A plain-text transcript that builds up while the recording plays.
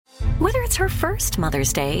Whether it's her first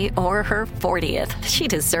Mother's Day or her 40th, she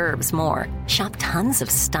deserves more. Shop tons of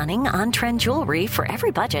stunning on-trend jewelry for every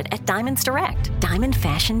budget at Diamonds Direct. Diamond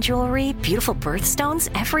fashion jewelry, beautiful birthstones,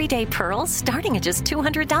 everyday pearls starting at just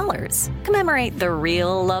 $200. Commemorate the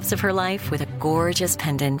real loves of her life with a gorgeous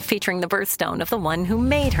pendant featuring the birthstone of the one who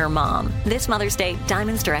made her mom. This Mother's Day,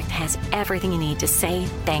 Diamonds Direct has everything you need to say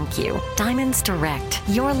thank you. Diamonds Direct.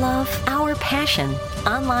 Your love, our passion.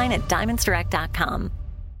 Online at diamondsdirect.com.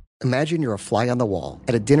 Imagine you're a fly on the wall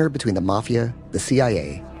at a dinner between the Mafia, the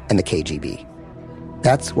CIA, and the KGB.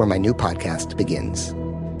 That's where my new podcast begins.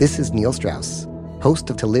 This is Neil Strauss,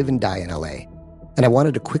 host of To Live and Die in LA, and I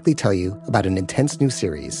wanted to quickly tell you about an intense new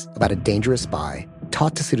series about a dangerous spy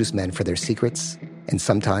taught to seduce men for their secrets and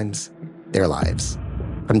sometimes their lives.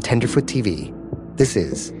 From Tenderfoot TV, this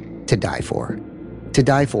is To Die For. To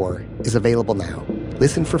Die For is available now.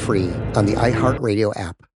 Listen for free on the iHeartRadio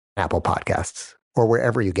app, Apple Podcasts, or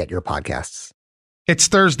wherever you get your podcasts. It's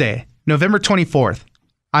Thursday, November 24th.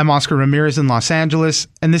 I'm Oscar Ramirez in Los Angeles,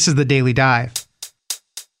 and this is The Daily Dive.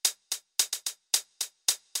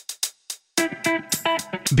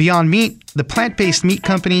 Beyond Meat, the plant-based meat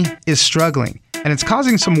company, is struggling, and it's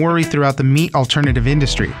causing some worry throughout the meat alternative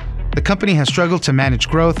industry. The company has struggled to manage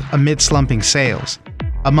growth amid slumping sales.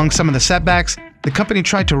 Among some of the setbacks, the company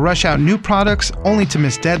tried to rush out new products only to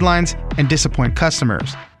miss deadlines and disappoint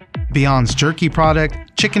customers. Beyond's jerky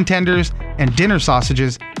product, chicken tenders, and dinner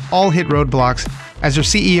sausages all hit roadblocks as their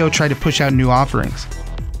CEO tried to push out new offerings.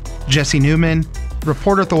 Jesse Newman,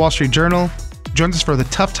 reporter at the Wall Street Journal, joins us for the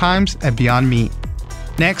tough times at Beyond Meat.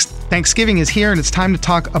 Next, Thanksgiving is here and it's time to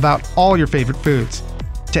talk about all your favorite foods.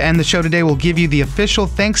 To end the show today, we'll give you the official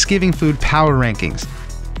Thanksgiving food power rankings.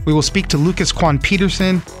 We will speak to Lucas Kwan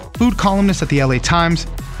Peterson, food columnist at the LA Times,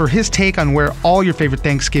 for his take on where all your favorite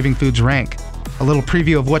Thanksgiving foods rank. A little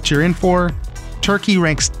preview of what you're in for. Turkey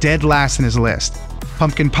ranks dead last in his list.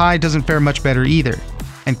 Pumpkin pie doesn't fare much better either.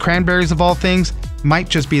 And cranberries, of all things, might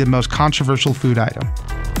just be the most controversial food item.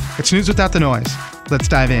 It's news without the noise. Let's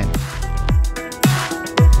dive in.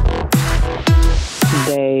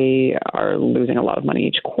 They are losing a lot of money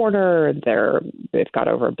each quarter. They've got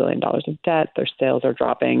over $1 billion of debt. Their sales are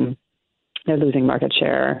dropping. They're losing market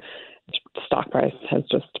share. Stock price has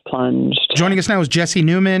just plunged. Joining us now is Jesse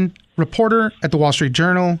Newman, reporter at the Wall Street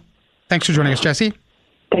Journal. Thanks for joining us, Jesse.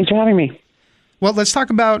 Thanks for having me. Well, let's talk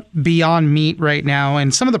about Beyond Meat right now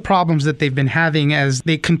and some of the problems that they've been having as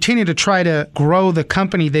they continue to try to grow the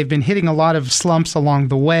company. They've been hitting a lot of slumps along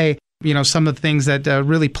the way. You know, some of the things that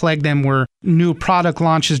really plagued them were new product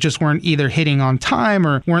launches just weren't either hitting on time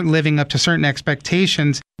or weren't living up to certain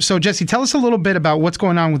expectations. So, Jesse, tell us a little bit about what's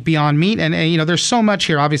going on with Beyond Meat. And you know, there's so much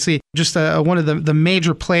here, obviously, just one of the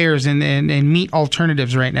major players in meat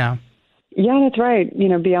alternatives right now. Yeah, that's right. You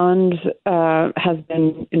know, Beyond has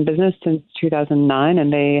been in business since 2009,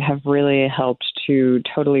 and they have really helped to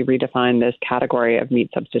totally redefine this category of meat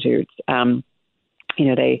substitutes. You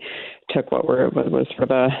know, they took what was sort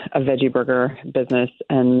of a veggie burger business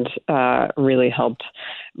and really helped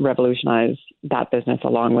revolutionize that business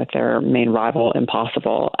along with their main rival,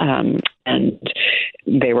 Impossible. And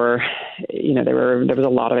there was a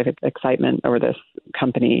lot of excitement over this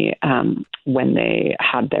company when they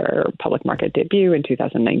had their public market debut in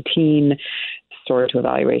 2019. Soared to a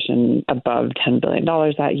valuation above $10 billion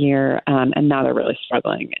that year, and now they're really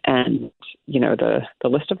struggling. And you know, the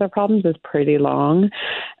list of their problems is pretty long.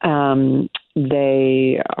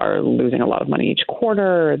 They are losing a lot of money each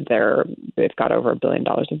quarter. They've got over $1 billion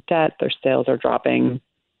of debt. Their sales are dropping.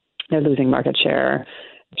 They're losing market share.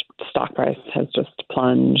 Stock price has just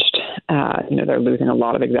plunged. You know, they're losing a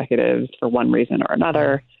lot of executives for one reason or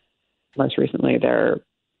another. Most recently, they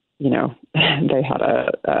had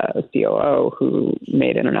a COO who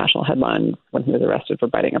made international headlines when he was arrested for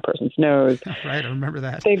biting a person's nose. Right, I remember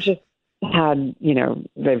that. They've just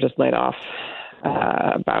laid off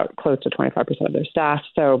about close to 25% of their staff.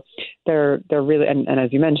 So they're really, and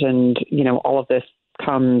as you mentioned, you know, all of this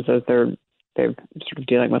comes as they're sort of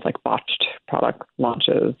dealing with like botched product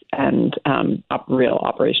launches and real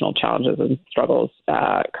operational challenges and struggles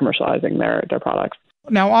commercializing their products.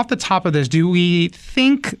 Now, off the top of this, do we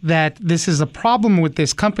think that this is a problem with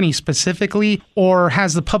this company specifically, or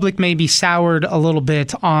has the public maybe soured a little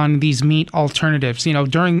bit on these meat alternatives? You know,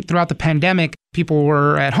 throughout the pandemic, people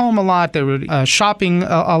were at home a lot. They were shopping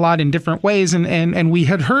a lot in different ways. And we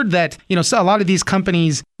had heard that, you know, so a lot of these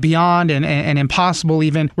companies, Beyond and Impossible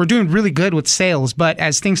even, were doing really good with sales. But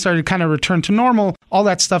as things started to kind of return to normal, all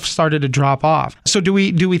that stuff started to drop off. So do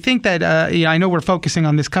we think that, I know we're focusing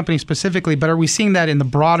on this company specifically, but are we seeing that in the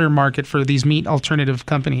broader market for these meat alternative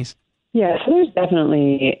companies? Yeah, so there's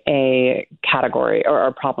definitely a category or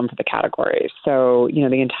a problem for the category. So,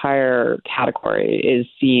 the entire category is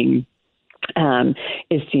seeing a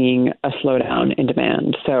slowdown in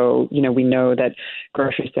demand. So, we know that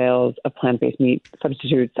grocery sales of plant-based meat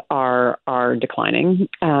substitutes are declining,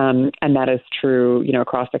 and that is true,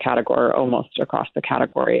 across the category, almost across the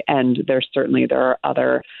category. And there are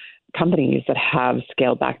other companies that have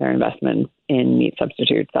scaled back their investments in meat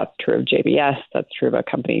substitutes. That's true of JBS. That's true of a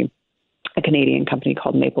Canadian company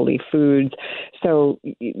called Maple Leaf Foods. So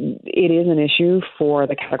it is an issue for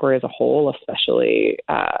the category as a whole, especially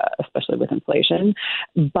with inflation.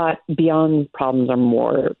 But Beyond's problems are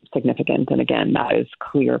more significant. And again, that is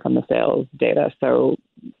clear from the sales data. So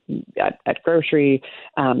at grocery,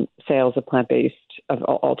 sales of plant-based, of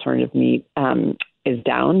alternative meat, is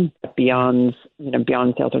down. Beyond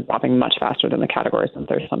sales are dropping much faster than the category, since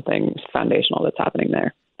there's something foundational that's happening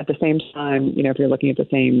there. At the same time, if you're looking at the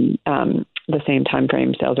same time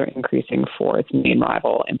frame, sales are increasing for its main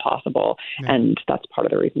rival, Impossible, and that's part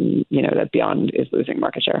of the reason that Beyond is losing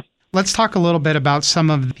market share. Let's talk a little bit about some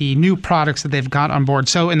of the new products that they've got on board.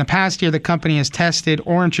 So in the past year, the company has tested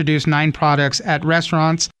or introduced 9 products at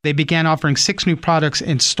restaurants. They began offering 6 new products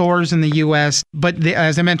in stores in the U.S. But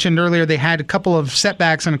as I mentioned earlier, they had a couple of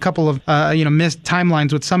setbacks and a couple of missed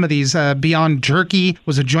timelines with some of these. Beyond Jerky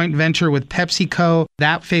was a joint venture with PepsiCo.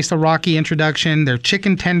 That faced a rocky introduction. Their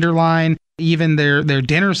chicken tender line, even their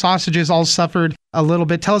dinner sausages all suffered a little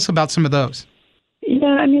bit. Tell us about some of those.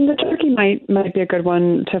 Yeah, the jerky might be a good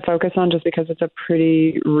one to focus on, just because it's a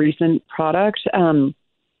pretty recent product.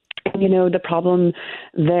 The problem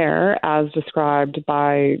there, as described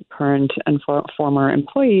by current and former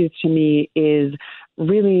employees to me, is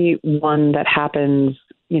really one that happens,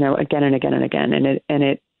 again and again and again, and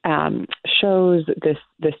it shows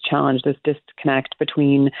this challenge, this disconnect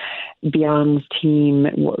between Beyond's team,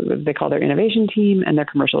 what they call their innovation team, and their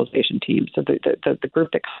commercialization team. So the group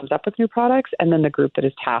that comes up with new products, and then the group that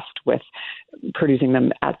is tasked with producing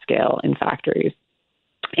them at scale in factories.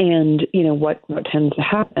 And, what tends to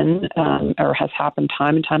happen, or has happened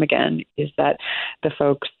time and time again, is that the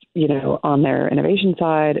folks, on their innovation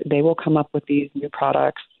side, they will come up with these new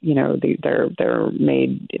products. They're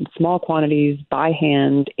made in small quantities by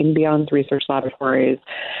hand in Beyond's research laboratories.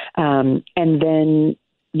 And then,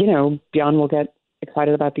 Beyond will get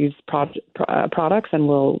excited about these products and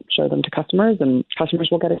will show them to customers, and customers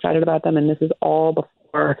will get excited about them. And this is all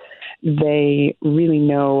before they really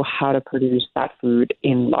know how to produce that food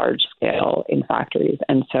in large scale in factories.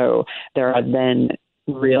 And so there are then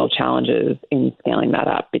real challenges in scaling that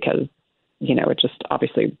up, because, it's just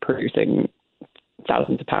obviously producing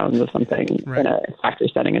thousands of pounds of something in a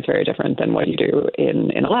factory setting is very different than what you do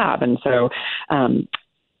in a lab. And so that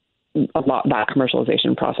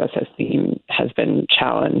commercialization process has been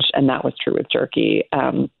challenged, and that was true with jerky.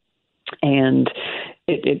 And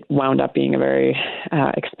it wound up being a very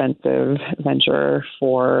expensive venture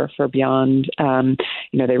for Beyond.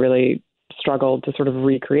 They really struggled to sort of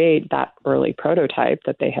recreate that early prototype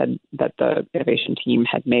that the innovation team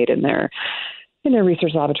had made in their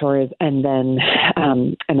research laboratories, and then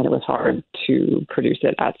it was hard to produce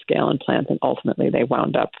it at scale in plants, and ultimately they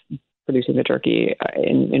wound up producing the jerky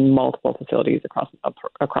in multiple facilities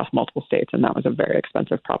across multiple states, and that was a very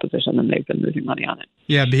expensive proposition, and they've been losing money on it.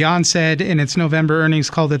 Yeah, Beyond said in its November earnings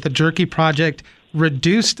call that the jerky project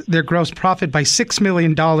reduced their gross profit by $6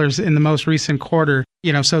 million in the most recent quarter.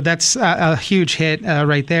 So that's a huge hit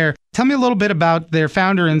right there. Tell me a little bit about their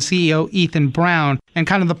founder and CEO, Ethan Brown, and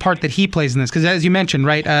kind of the part that he plays in this. Because as you mentioned,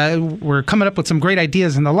 right, we're coming up with some great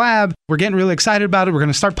ideas in the lab. We're getting really excited about it. We're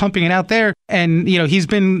going to start pumping it out there. And, he's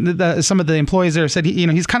been, some of the employees there said,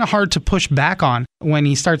 he's kind of hard to push back on when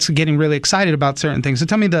he starts getting really excited about certain things. So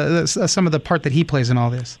tell me some of the part that he plays in all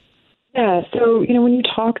this. Yeah. So, when you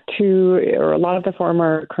talk to, or a lot of the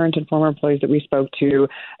current and former employees that we spoke to,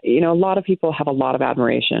 a lot of people have a lot of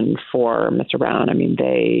admiration for Mr. Brown.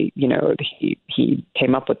 He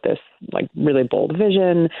came up with this really bold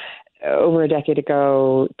vision over a decade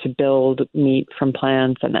ago to build meat from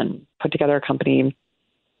plants, and then put together a company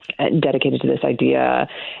dedicated to this idea.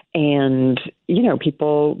 And,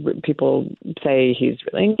 people say he's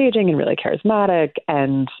really engaging and really charismatic.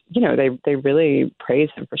 And, they really praise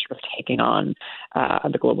him for sort of taking on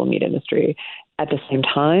the global meat industry. At the same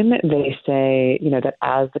time, they say, that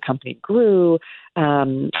as the company grew,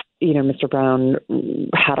 Mr. Brown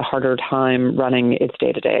had a harder time running its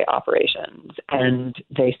day-to-day operations. And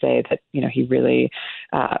they say that, he really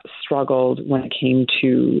struggled when it came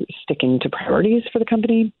to sticking to priorities for the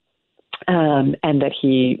company. and that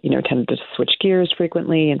he, tended to switch gears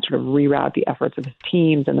frequently and sort of reroute the efforts of his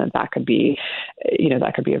teams, and that could be,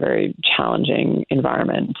 a very challenging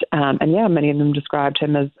environment. And many of them described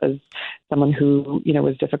him as someone who,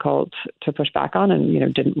 was difficult to push back on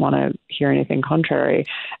and, didn't want to hear anything contrary.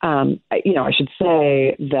 I should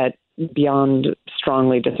say that Beyond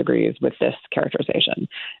strongly disagrees with this characterization.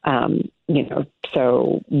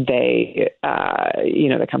 So they,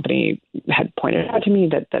 the company had pointed out to me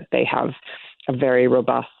that they have a very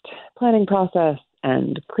robust planning process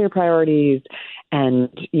and clear priorities, and,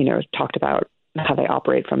 talked about how they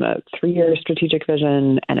operate from a 3-year strategic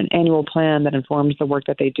vision and an annual plan that informs the work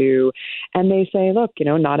that they do. And they say, look,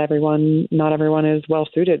 not everyone is well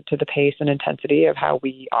suited to the pace and intensity of how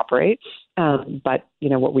we operate. But,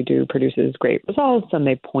 what we do produces great results, and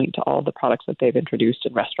they point to all the products that they've introduced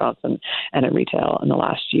in restaurants and in retail in the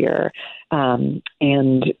last year. I'll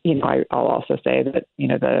also say that,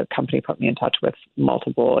 the company put me in touch with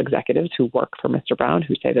multiple executives who work for Mr. Brown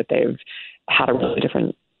who say that they've had a really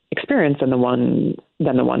different experience than the one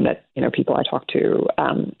that, people I talked to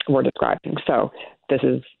were describing. So this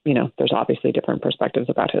is, there's obviously different perspectives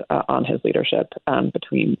about on his leadership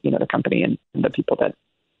between, the company and the people that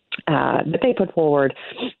they put forward,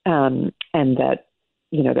 and that,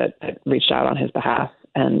 that reached out on his behalf,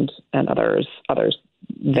 and others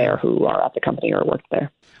there who are at the company or worked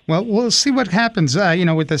there. Well, we'll see what happens,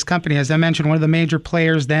 with this company. As I mentioned, one of the major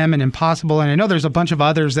players, them and Impossible, and I know there's a bunch of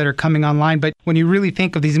others that are coming online, but when you really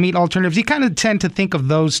think of these meat alternatives, you kind of tend to think of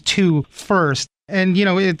those two first. And,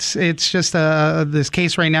 it's just this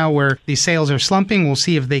case right now where these sales are slumping. We'll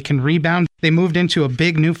see if they can rebound. They moved into a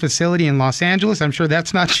big new facility in Los Angeles. I'm sure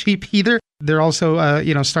that's not cheap either. They're also,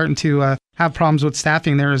 starting to have problems with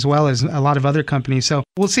staffing there as well as a lot of other companies. So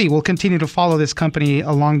we'll see. We'll continue to follow this company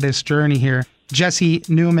along this journey here. Jesse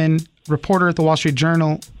Newman, reporter at the Wall Street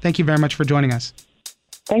Journal, thank you very much for joining us.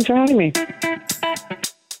 Thanks for having me.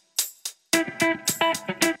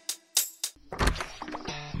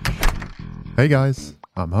 Hey guys,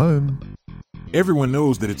 I'm home. Everyone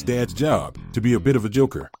knows that it's Dad's job to be a bit of a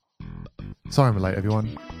joker. Sorry I'm late,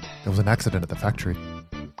 everyone. There was an accident at the factory.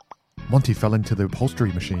 Monty fell into the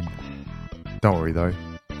upholstery machine. Don't worry though,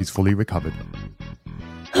 he's fully recovered.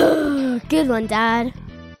 Good one, Dad.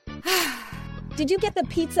 Did you get the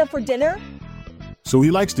pizza for dinner? So he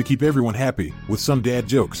likes to keep everyone happy with some dad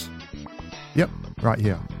jokes. Yep, right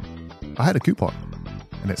here. I had a coupon,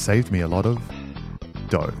 and it saved me a lot of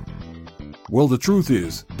dough. Well, the truth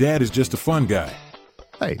is, Dad is just a fun guy.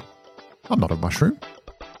 Hey, I'm not a mushroom.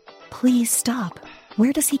 Please stop.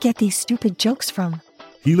 Where does he get these stupid jokes from?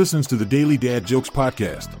 He listens to the Daily Dad Jokes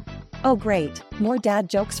podcast. Oh, great. More dad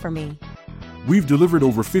jokes for me. We've delivered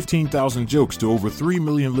over 15,000 jokes to over 3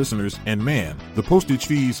 million listeners, and man, the postage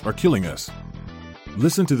fees are killing us.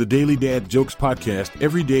 Listen to the Daily Dad Jokes podcast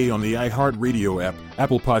every day on the iHeartRadio app,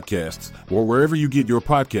 Apple Podcasts, or wherever you get your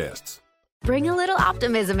podcasts. Bring a little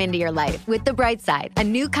optimism into your life with The Bright Side, a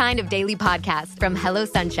new kind of daily podcast from Hello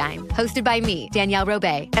Sunshine, hosted by me, Danielle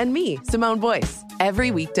Robay. And me, Simone Boyce. Every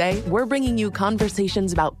weekday, we're bringing you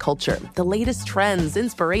conversations about culture, the latest trends,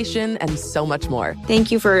 inspiration, and so much more.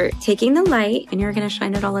 Thank you for taking the light, and you're going to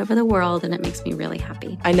shine it all over the world, and it makes me really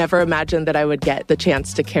happy. I never imagined that I would get the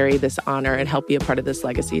chance to carry this honor and help be a part of this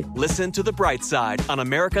legacy. Listen to The Bright Side on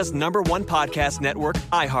America's #1 podcast network,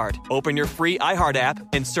 iHeart. Open your free iHeart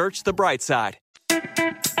app and search The Bright Side.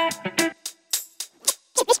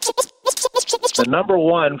 The number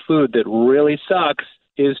one food that really sucks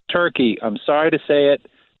is turkey. I'm sorry to say it.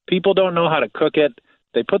 People don't know how to cook it.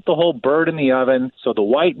 They put the whole bird in the oven, so the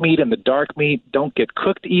white meat and the dark meat don't get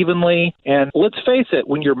cooked evenly. And let's face it,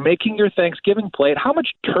 when you're making your Thanksgiving plate, how much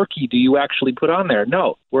turkey do you actually put on there?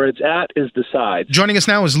 No. Where it's at is the sides. Joining us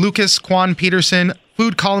now is Lucas Kwan Peterson,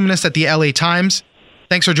 food columnist at the LA Times.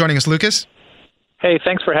 Thanks for joining us, Lucas. Hey,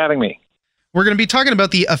 thanks for having me. We're going to be talking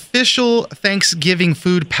about the official Thanksgiving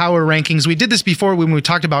food power rankings. We did this before when we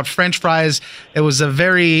talked about French fries. It was a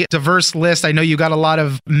very diverse list. I know you got a lot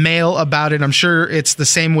of mail about it. I'm sure it's the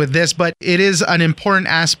same with this, but it is an important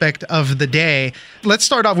aspect of the day. Let's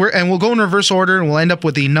start off, and we'll go in reverse order, and we'll end up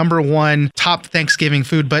with the number one top Thanksgiving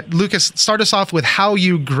food. But Lucas, start us off with how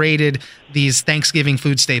you graded these Thanksgiving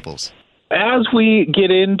food staples. As we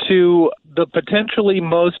get into the potentially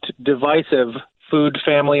most divisive food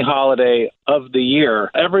family holiday of the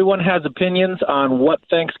year, everyone has opinions on what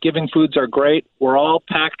Thanksgiving foods are great. We're all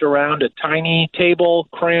packed around a tiny table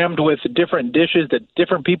crammed with different dishes that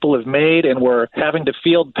different people have made, and we're having to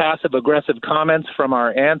field passive-aggressive comments from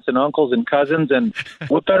our aunts and uncles and cousins. And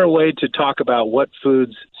what better way to talk about what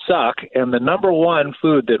foods suck? And the number one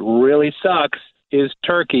food that really sucks is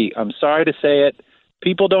turkey. I'm sorry to say it.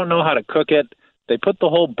 People don't know how to cook it. They put the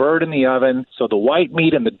whole bird in the oven, so the white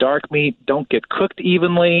meat and the dark meat don't get cooked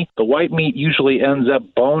evenly. The white meat usually ends up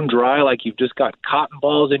bone dry, like you've just got cotton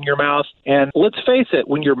balls in your mouth. And let's face it,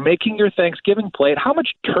 when you're making your Thanksgiving plate, how much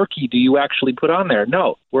turkey do you actually put on there?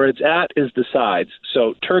 No. Where it's at is the sides.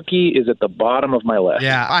 So turkey is at the bottom of my list.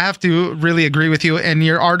 Yeah, I have to really agree with you. In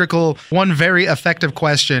your article, one very effective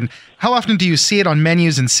question: how often do you see it on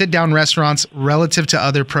menus in sit-down restaurants relative to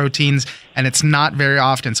other proteins? And it's not very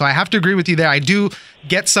often. So I have to agree with you there. I do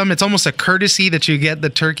get some. It's almost a courtesy that you get the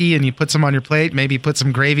turkey and you put some on your plate, maybe put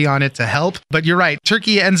some gravy on it to help. But you're right.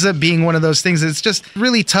 Turkey ends up being one of those things that's just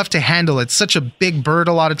really tough to handle. It's such a big bird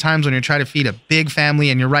a lot of times when you're trying to feed a big family.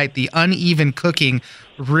 And you're right, the uneven cooking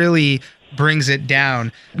really brings it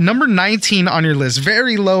down. Number 19 on your list,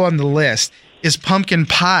 very low on the list, is pumpkin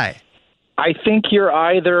pie. I think you're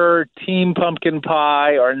either team pumpkin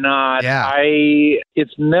pie or not. Yeah.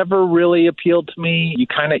 It's never really appealed to me. You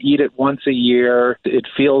kind of eat it once a year. It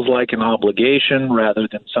feels like an obligation rather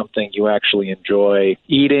than something you actually enjoy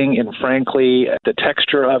eating. And frankly, the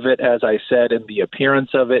texture of it, as I said, and the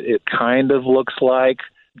appearance of it, it kind of looks like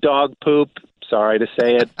dog poop. Sorry to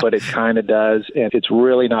say it, but it kind of does. And it's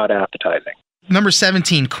really not appetizing. Number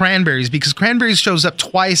 17, cranberries, because cranberries shows up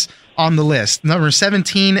twice on the list. Number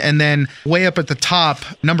 17, and then way up at the top,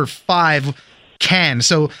 number 5, canned.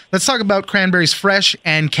 So let's talk about cranberries fresh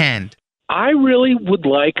and canned. I really would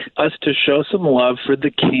like us to show some love for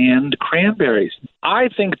the canned cranberries. I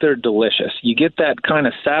think they're delicious. You get that kind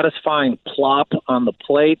of satisfying plop on the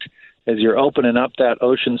plate as you're opening up that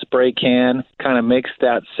Ocean Spray can, kind of makes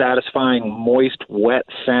that satisfying, moist, wet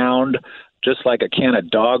sound, just like a can of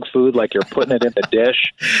dog food, like you're putting it in the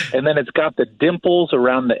dish. And then it's got the dimples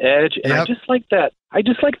around the edge. And I just like that. I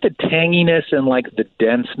just like the tanginess and like the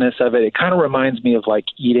denseness of it. It kind of reminds me of like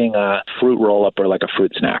eating a fruit roll-up or like a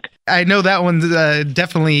fruit snack. I know that one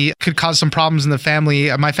definitely could cause some problems in the family.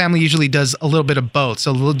 My family usually does a little bit of both.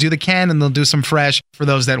 So they'll do the canned and they'll do some fresh for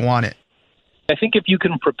those that want it. I think if you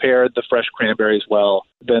can prepare the fresh cranberries well,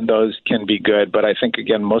 then those can be good. But I think,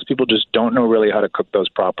 again, most people just don't know really how to cook those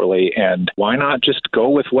properly. And why not just go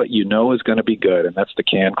with what you know is going to be good? And that's the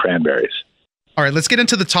canned cranberries. All right, let's get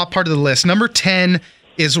into the top part of the list. Number 10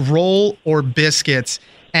 is roll or biscuits.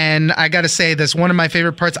 And I got to say, that's one of my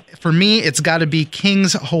favorite parts. For me, it's got to be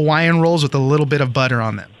King's Hawaiian rolls with a little bit of butter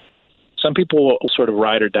on them. Some people will sort of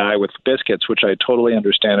ride or die with biscuits, which I totally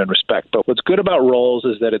understand and respect. But what's good about rolls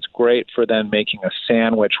is that it's great for then making a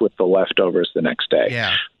sandwich with the leftovers the next day.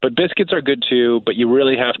 Yeah. But biscuits are good too, but you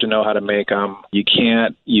really have to know how to make them. You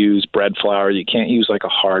can't use bread flour. You can't use like a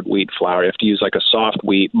hard wheat flour. You have to use like a soft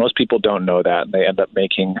wheat. Most people don't know that, and they end up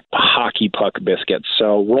making hockey puck biscuits.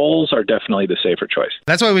 So rolls are definitely the safer choice.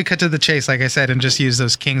 That's why we cut to the chase, like I said, and just use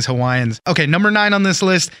those King's Hawaiians. Okay, number 9 on this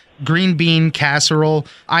list, green bean casserole.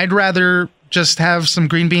 I'd rather just have some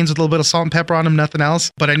green beans with a little bit of salt and pepper on them, nothing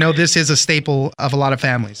else. But I know this is a staple of a lot of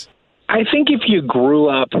families. I think if you grew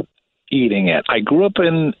up eating it, I grew up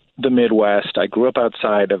in the Midwest. I grew up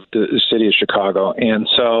outside of the city of Chicago. And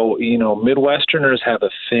so, you know, Midwesterners have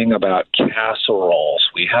a thing about casseroles.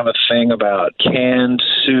 We have a thing about canned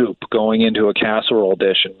soup going into a casserole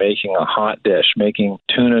dish and making a hot dish, making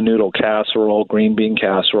tuna noodle casserole, green bean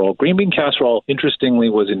casserole. Green bean casserole, interestingly,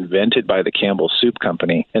 was invented by the Campbell Soup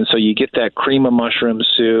Company. And so you get that cream of mushroom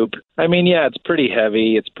soup. I mean, yeah, it's pretty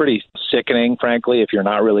heavy. It's pretty sickening, frankly, if you're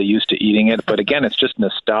not really used to eating it. But again, it's just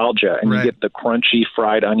nostalgia. And you get the crunchy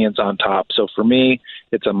fried onions on top. So for me,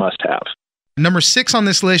 it's a must-have. Number 6 on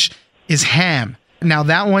this list is ham. Now,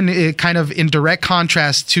 that one is kind of in direct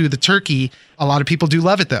contrast to the turkey. A lot of people do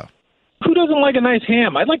love it, though. Who doesn't like a nice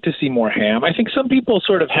ham? I'd like to see more ham. I think some people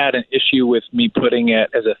sort of had an issue with me putting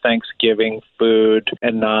it as a Thanksgiving food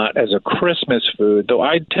and not as a Christmas food, though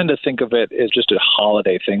I tend to think of it as just a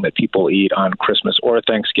holiday thing that people eat on Christmas or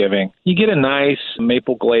Thanksgiving. You get a nice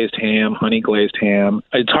maple glazed ham, honey glazed ham.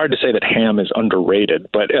 It's hard to say that ham is underrated,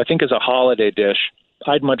 but I think as a holiday dish,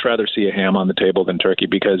 I'd much rather see a ham on the table than turkey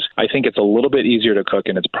because I think it's a little bit easier to cook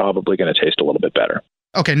and it's probably going to taste a little bit better.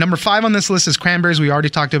 Okay, number 5 on this list is cranberries. We already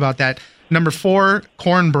talked about that. Number 4,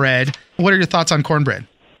 cornbread. What are your thoughts on cornbread?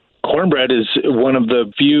 Cornbread is one of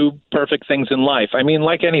the few perfect things in life. I mean,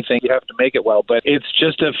 like anything, you have to make it well, but it's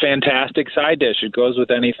just a fantastic side dish. It goes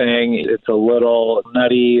with anything. It's a little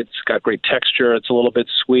nutty. It's got great texture. It's a little bit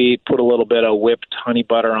sweet. Put a little bit of whipped honey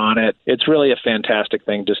butter on it. It's really a fantastic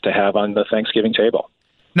thing just to have on the Thanksgiving table.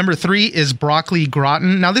 Number 3 is broccoli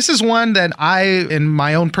gratin. Now, this is one that I, in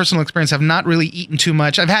my own personal experience, have not really eaten too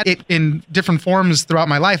much. I've had it in different forms throughout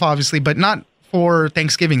my life, obviously, but not for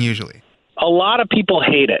Thanksgiving usually. A lot of people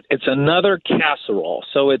hate it. It's another casserole.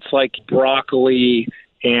 So it's like broccoli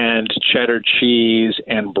and cheddar cheese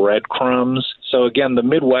and breadcrumbs. So again, the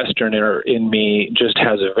Midwesterner in me just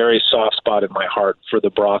has a very soft spot in my heart for the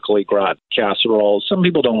broccoli gratin casserole. Some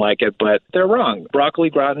people don't like it, but they're wrong. Broccoli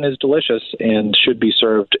gratin is delicious and should be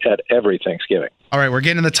served at every Thanksgiving. All right, we're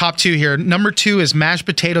getting the top two here. Number 2 is mashed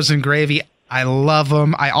potatoes and gravy. I love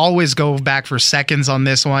them. I always go back for seconds on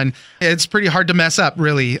this one. It's pretty hard to mess up,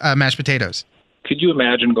 really, mashed potatoes. Could you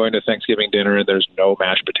imagine going to Thanksgiving dinner and there's no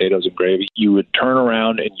mashed potatoes and gravy? You would turn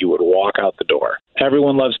around and you would walk out the door.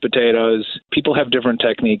 Everyone loves potatoes. People have different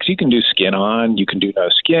techniques. You can do skin on. You can do no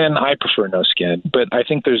skin. I prefer no skin. But I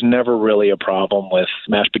think there's never really a problem with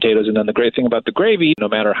mashed potatoes. And then the great thing about the gravy, no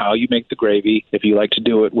matter how you make the gravy, if you like to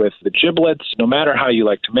do it with the giblets, no matter how you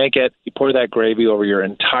like to make it, you pour that gravy over your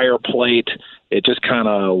entire plate. It just kind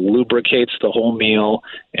of lubricates the whole meal.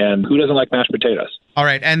 And who doesn't like mashed potatoes? All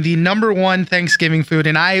right. And the number 1 Thanksgiving food,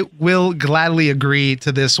 and I will gladly agree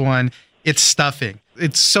to this one, it's stuffing.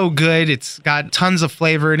 It's so good. It's got tons of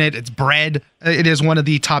flavor in it. It's bread. It is one of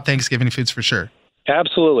the top Thanksgiving foods for sure.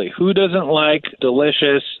 Absolutely. Who doesn't like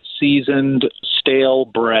delicious, seasoned, stale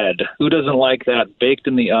bread? Who doesn't like that baked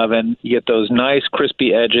in the oven? You get those nice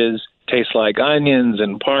crispy edges. Tastes like onions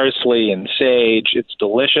and parsley and sage. It's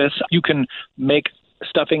delicious. You can make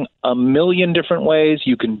stuffing a million different ways.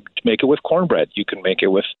 You can make it with cornbread. You can make it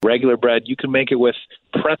with regular bread. You can make it with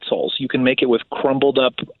pretzels. You can make it with crumbled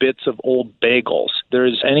up bits of old bagels.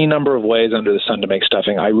 There's any number of ways under the sun to make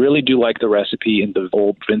stuffing. I really do like the recipe in the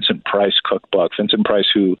old Vincent Price cookbook. Vincent Price,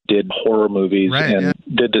 who did horror movies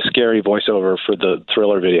did the scary voiceover for the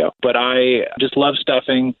Thriller video. But I just love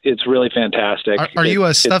stuffing. It's really fantastic. Are you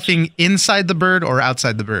a stuffing inside the bird or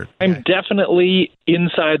outside the bird? I'm definitely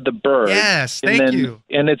inside the bird. Yes, thank you.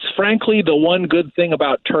 And it's frankly the one good thing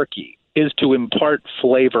about turkey is to impart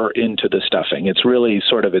flavor into the stuffing. It's really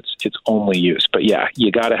sort of its only use. But yeah,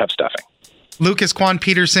 you got to have stuffing. Lucas Kwan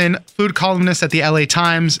Peterson, food columnist at the LA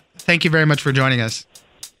Times. Thank you very much for joining us.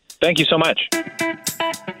 Thank you so much.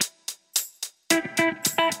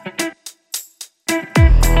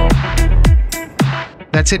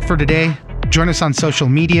 That's it for today. Join us on social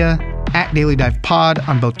media at Daily Dive Pod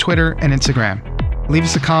on both Twitter and Instagram. Leave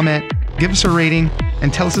us a comment, give us a rating,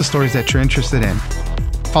 and tell us the stories that you're interested in.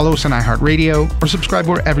 Follow us on iHeartRadio or subscribe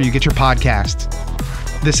wherever you get your podcasts.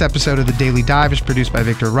 This episode of The Daily Dive is produced by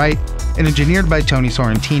Victor Wright and engineered by Tony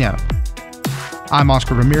Sorrentino. I'm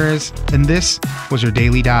Oscar Ramirez, and this was your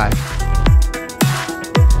Daily Dive.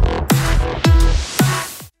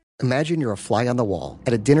 Imagine you're a fly on the wall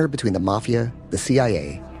at a dinner between the mafia, the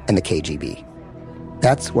CIA, and the KGB.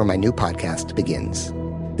 That's where my new podcast begins.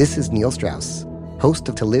 This is Neil Strauss, host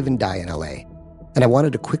of To Live and Die in LA, and I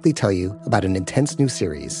wanted to quickly tell you about an intense new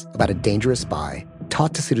series about a dangerous spy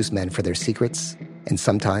taught to seduce men for their secrets and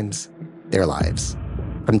sometimes their lives.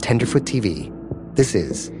 From Tenderfoot TV, this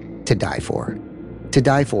is To Die For. To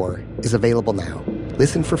Die For is available now.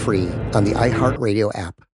 Listen for free on the iHeartRadio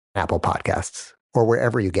app, Apple Podcasts, or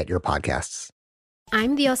wherever you get your podcasts.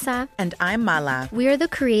 I'm Diosa. And I'm Mala. We are the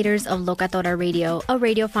creators of Locatora Radio, a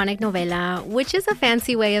radiophonic novela, which is a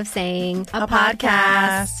fancy way of saying a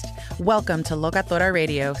podcast. Welcome to Locatora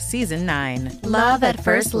Radio, Season 9. Love at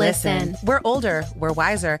first listen. We're older, we're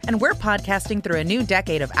wiser, and we're podcasting through a new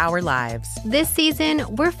decade of our lives. This season,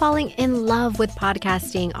 we're falling in love with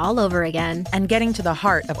podcasting all over again. And getting to the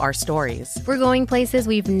heart of our stories. We're going places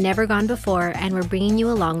we've never gone before, and we're bringing you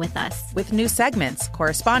along with us. With new segments,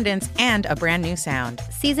 correspondence, and a brand new sound.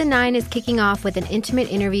 Season 9 is kicking off with an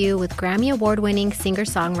intimate interview with Grammy Award-winning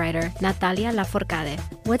singer-songwriter Natalia Lafourcade.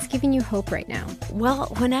 What's giving you hope right now? Well,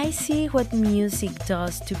 when I see what music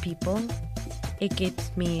does to people, it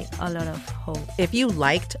gives me a lot of hope. If you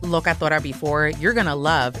liked Locatora before, you're going to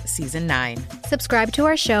love Season 9. Subscribe to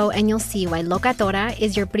our show and you'll see why Locatora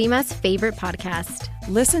is your prima's favorite podcast.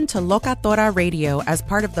 Listen to Locatora Radio as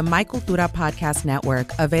part of the My Cultura Podcast Network,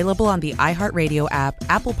 available on the iHeartRadio app,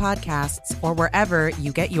 Apple Podcasts, or wherever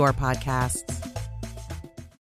you get your podcasts.